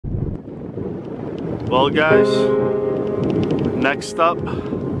Well guys, next up,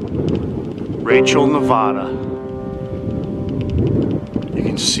 Rachel, Nevada. You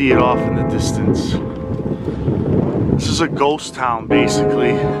can see it off in the distance. This is a ghost town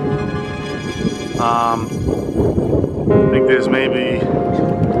basically. I think there's maybe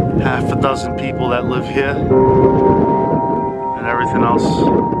half a dozen people that live here, and everything else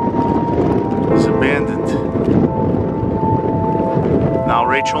is abandoned. Now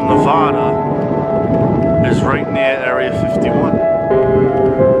Rachel, Nevada is right near Area 51.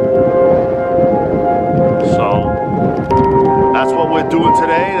 So that's what we're doing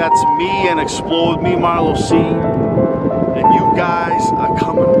today. That's me and Explore With Me, Marlo C. And you guys are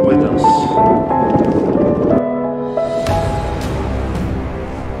coming with us.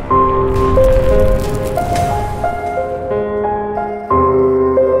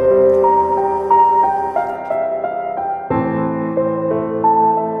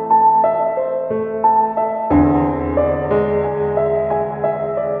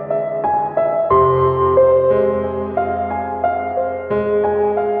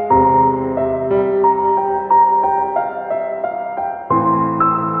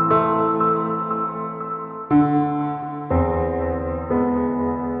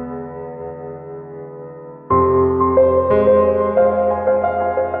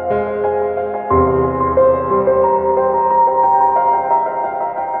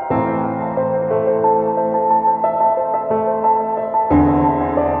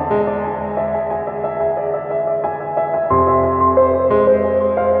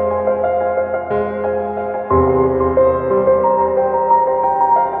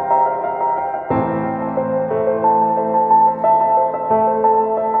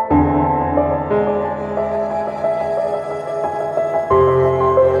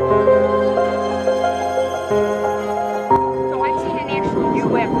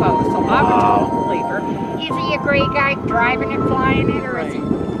 Gray guy driving it, flying it, or is it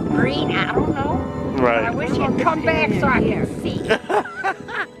green? I don't know. Right. I wish he'd come back so I can see.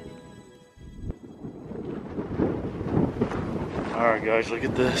 Alright guys, look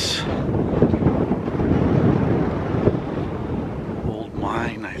at this. Old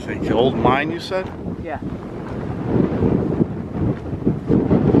mine, I think. Old mine, you said? Yeah.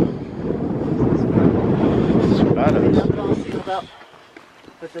 It's badass. It all sealed up.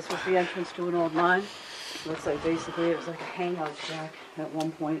 But this was the entrance to an old mine. Looks like basically it was like a hangout shack at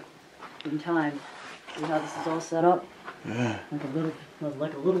one point in time. See how this is all set up? Yeah. Like a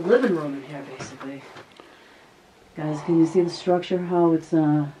little living room in here, basically. Guys, can you see the structure? How it's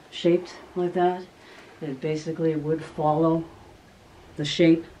shaped like that? It basically would follow the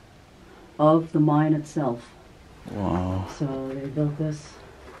shape of the mine itself. Wow. So they built this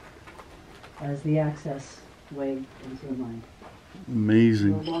as the access way into the mine.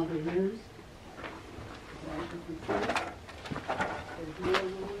 Amazing. No longer used.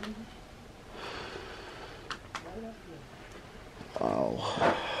 Wow.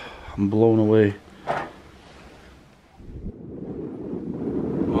 I'm blown away.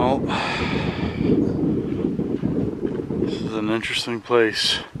 Well, this is an interesting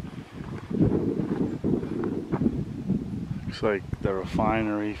place. Looks like the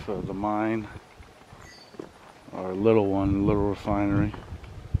refinery for the mine, or a little one, little refinery.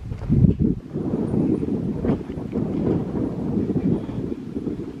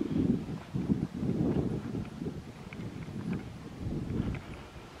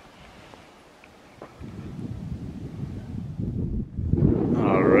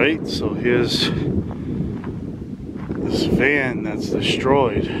 Alright, so here's this van that's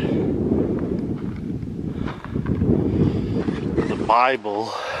destroyed. The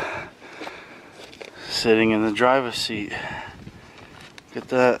Bible sitting in the driver's seat. Look at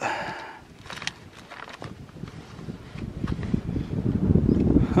that.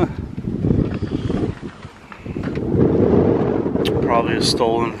 Huh. Probably a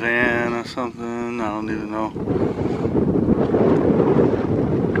stolen van or something. I don't even know.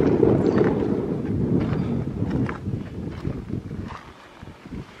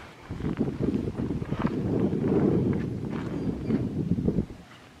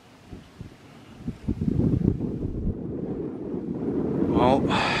 Well,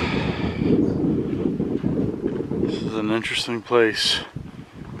 this is an interesting place.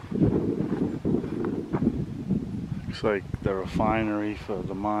 Looks like the refinery for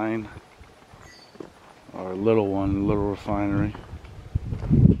the mine, or a little one, little refinery.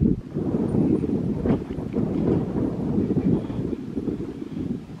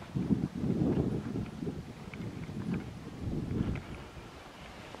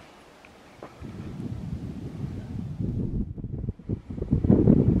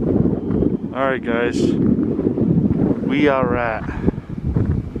 Alright guys, we are at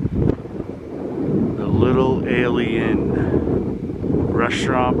the Little Alien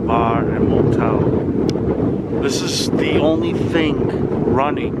restaurant, bar, and motel. This is the only thing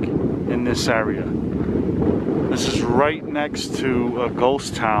running in this area. This is right next to a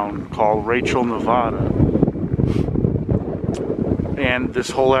ghost town called Rachelnevada. And this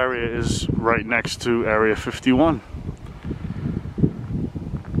whole area is right next to Area 51.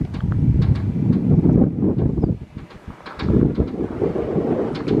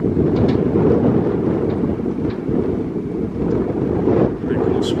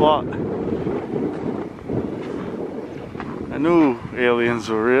 Spot. I knew aliens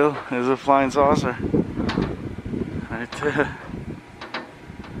were real. There's a flying saucer right there.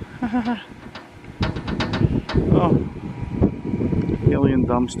 Oh, alien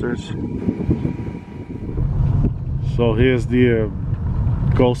dumpsters. So here's the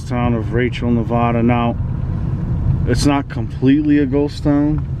ghost town of Rachelnevada. Now, it's not completely a ghost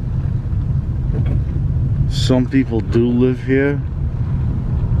town. Some people do live here,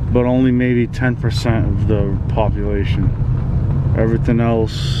 but only maybe 10% of the population. Everything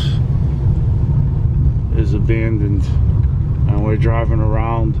else is abandoned, and we're driving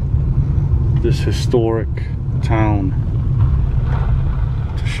around this historic town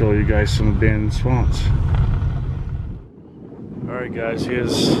to show you guys some abandoned spots. Alright guys,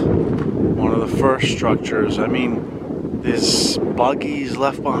 here's one of the first structures. I mean, there's buggies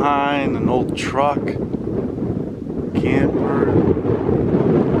left behind, an old truck, camper.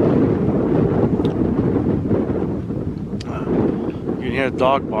 You can hear a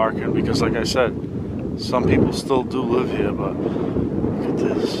dog barking because, like I said, some people still do live here, but look at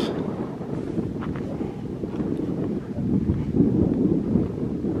this.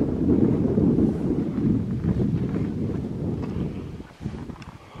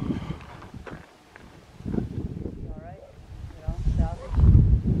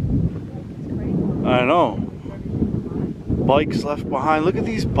 I know. Bikes left behind. Look at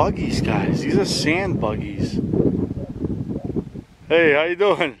these buggies, guys. These are sand buggies. Hey, how you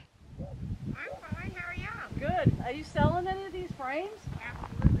doing? I'm fine, how are you? Good. Are you selling any of these frames?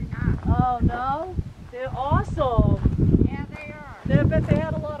 Absolutely not. Oh no? They're awesome. Yeah, they are. I bet they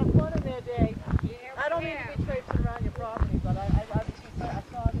had a lot of fun in their day. Yeah, I don't mean to be traipsing around your property, but I saw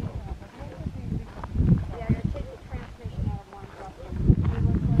these. Yeah, you're taking transmission out of one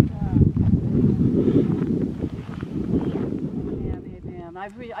property. I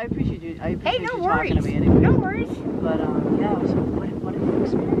appreciate you. I appreciate Hey, no you worries. talking to me anyway. No worries. But yeah, so what have you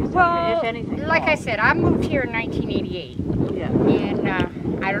experienced? Well, if anything? like I said, I moved here in 1988. Yeah.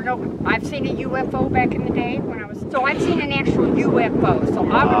 And I don't know, I've seen a UFO back in the day when I was, so I've seen an actual UFO, so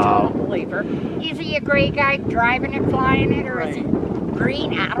I'm a total believer. Is he a gray guy driving it, flying it, or is he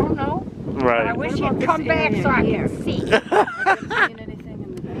green? I don't know. Right. I wish he'd come back so I here? could see. Have you seen anything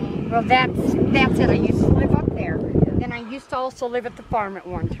in the day? Well, that's it. I used to live up there. Then I used to also live at the farm at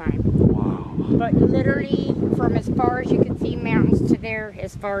one time. Wow. But literally, from as far as you could see mountains to there,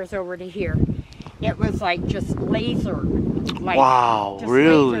 as far as over to here, it was like just laser. Like, wow, just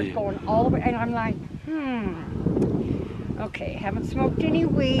really? lasers going all the way, and I'm like, okay, haven't smoked any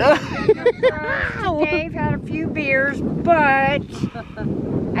weed. Dave had a few beers, but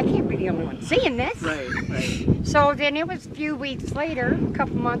I can't be the only one seeing this. Right. So then it was a few weeks later, a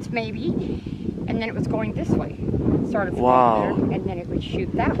couple months maybe, and then it was going this way. It started from Wow. there, and then it would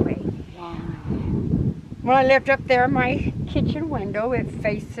shoot that way. Wow. When I lived up there, my kitchen window, it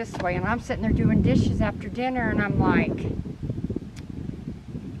faced this way, and I'm sitting there doing dishes after dinner, and I'm like,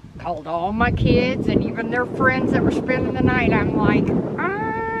 called all my kids and even their friends that were spending the night. I'm like,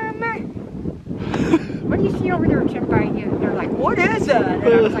 what do you see over there, Tim, by you? And they're like, what is that? And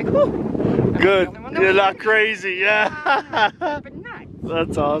I was like, oh. Good. You're not crazy, yeah. But nuts.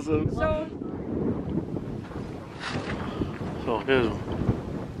 That's awesome. So here's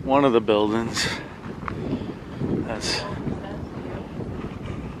one of the buildings. That's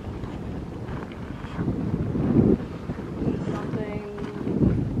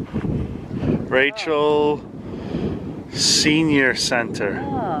Rachel Senior Center.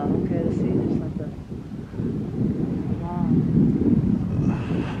 Oh, okay, the senior center. Wow.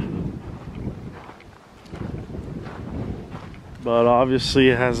 But obviously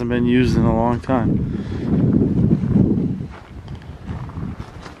it hasn't been used in a long time.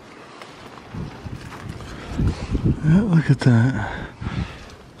 Yeah, look at that.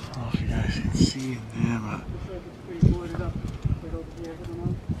 I don't know if you guys can see in there, but Looks like it's pretty boarded up right over here, I don't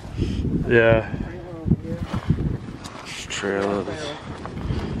know. yeah. Trailer over here. Trailer.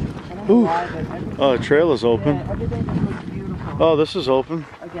 I don't know Ooh. why, but everything, Oh, the trailer's open. yeah, everything just looks beautiful. Oh, this is open.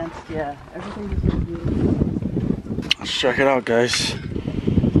 I against, yeah, everything just looks beautiful. Let's check it out, guys.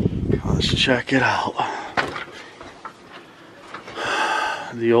 Let's check it out.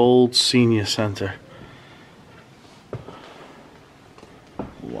 The old senior center.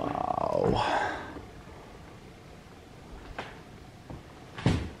 Wow.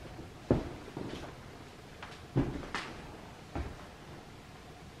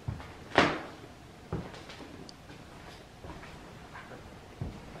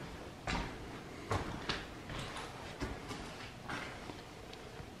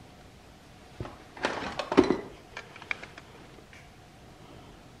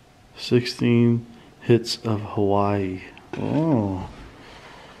 "16 hits of Hawaii." Oh.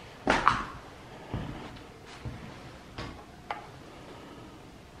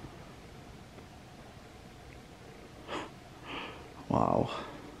 Wow.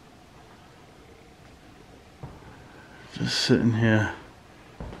 Just sitting here,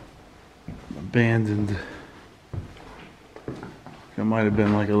 abandoned. It might have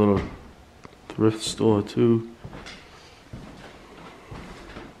been like a little thrift store too.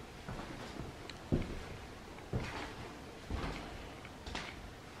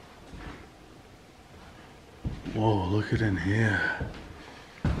 Whoa, look at in here.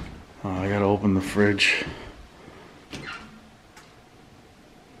 Oh, I gotta open the fridge.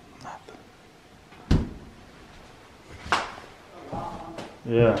 Nothing.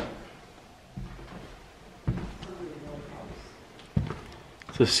 Yeah.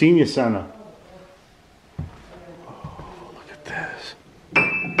 It's a senior center. Oh, look at this.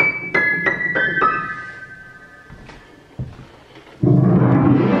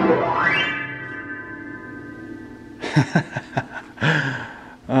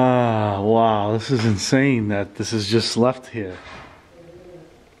 Wow, this is insane that this is just left here.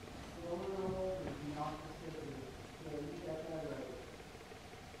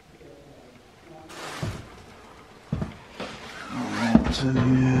 Alright, what's in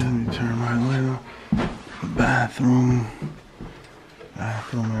here? Let me turn my light off. Bathroom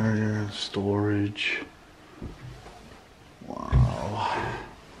area, storage. Wow.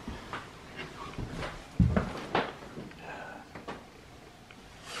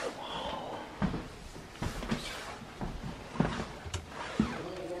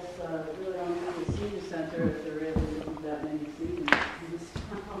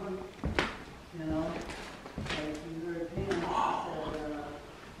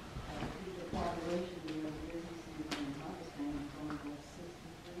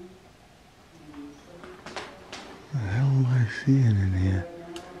 What the hell am I seeing in here?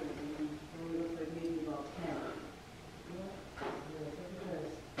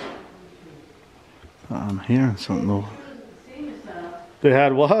 I'm hearing something though. They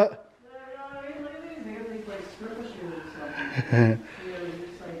had what?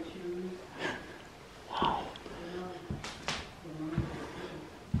 Wow.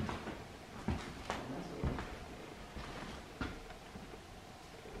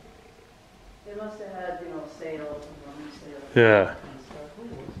 They must have had, you know, sales. Yeah.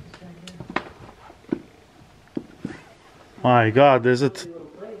 My God, there's a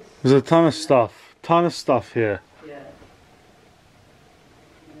ton of stuff. Ton of stuff here. Yeah. Yeah,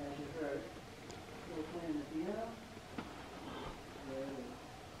 as you heard. Little playing the piano.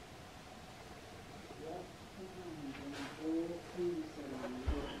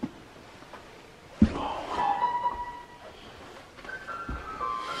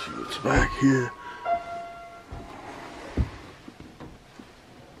 See what's back here.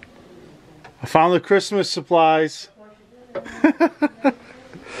 I found the Christmas supplies.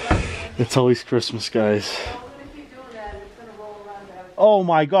 It's always Christmas, guys. Oh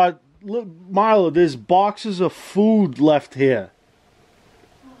my God. Look, Marlo, there's boxes of food left here.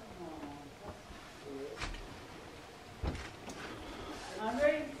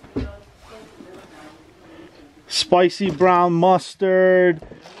 Spicy brown mustard,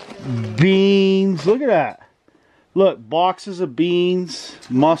 beans. Look at that. Look, boxes of beans,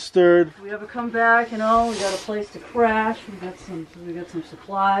 mustard. If we ever come back, you know, we got a place to crash. We got some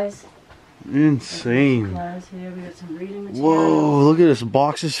supplies. Insane. Supplies here. We got some reading materials. Whoa, look at this.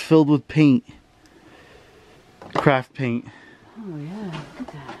 Boxes filled with paint. Craft paint. Oh yeah, look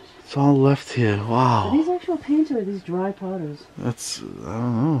at that. It's all left here. Wow. Are these actual paints or are these dry powders? That's, I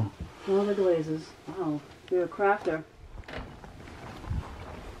don't know. All the glazes. Wow. You're a crafter.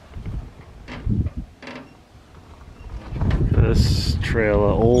 This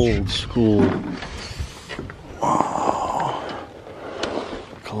trailer, old school. Wow.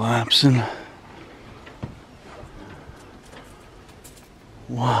 Collapsing.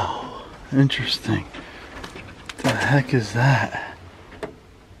 Wow. Interesting. What the heck is that?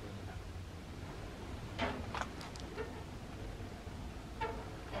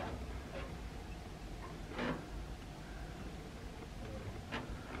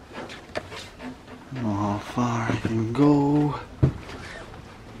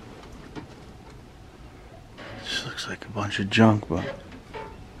 bunch of junk, but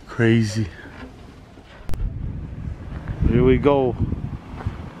crazy. Here we go.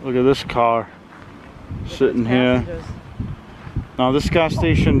 Look at this car sitting here. Now this gas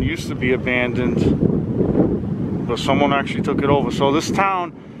station used to be abandoned, but someone actually took it over. So this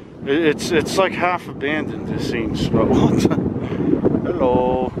town, it's like half abandoned, it seems. But what the?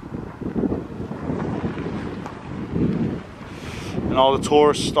 Hello. And all the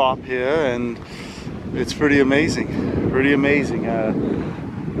tourists stop here, and it's pretty amazing. Pretty amazing.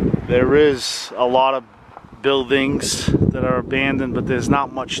 There is a lot of buildings that are abandoned, but there's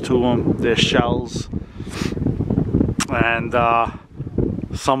not much to them. They're shells, and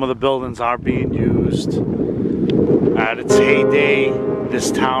some of the buildings are being used. At its heyday,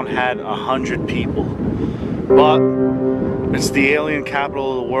 this town had 100 people, but it's the alien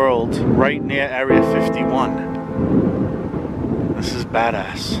capital of the world, right near Area 51. This is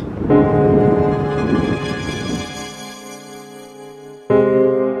badass.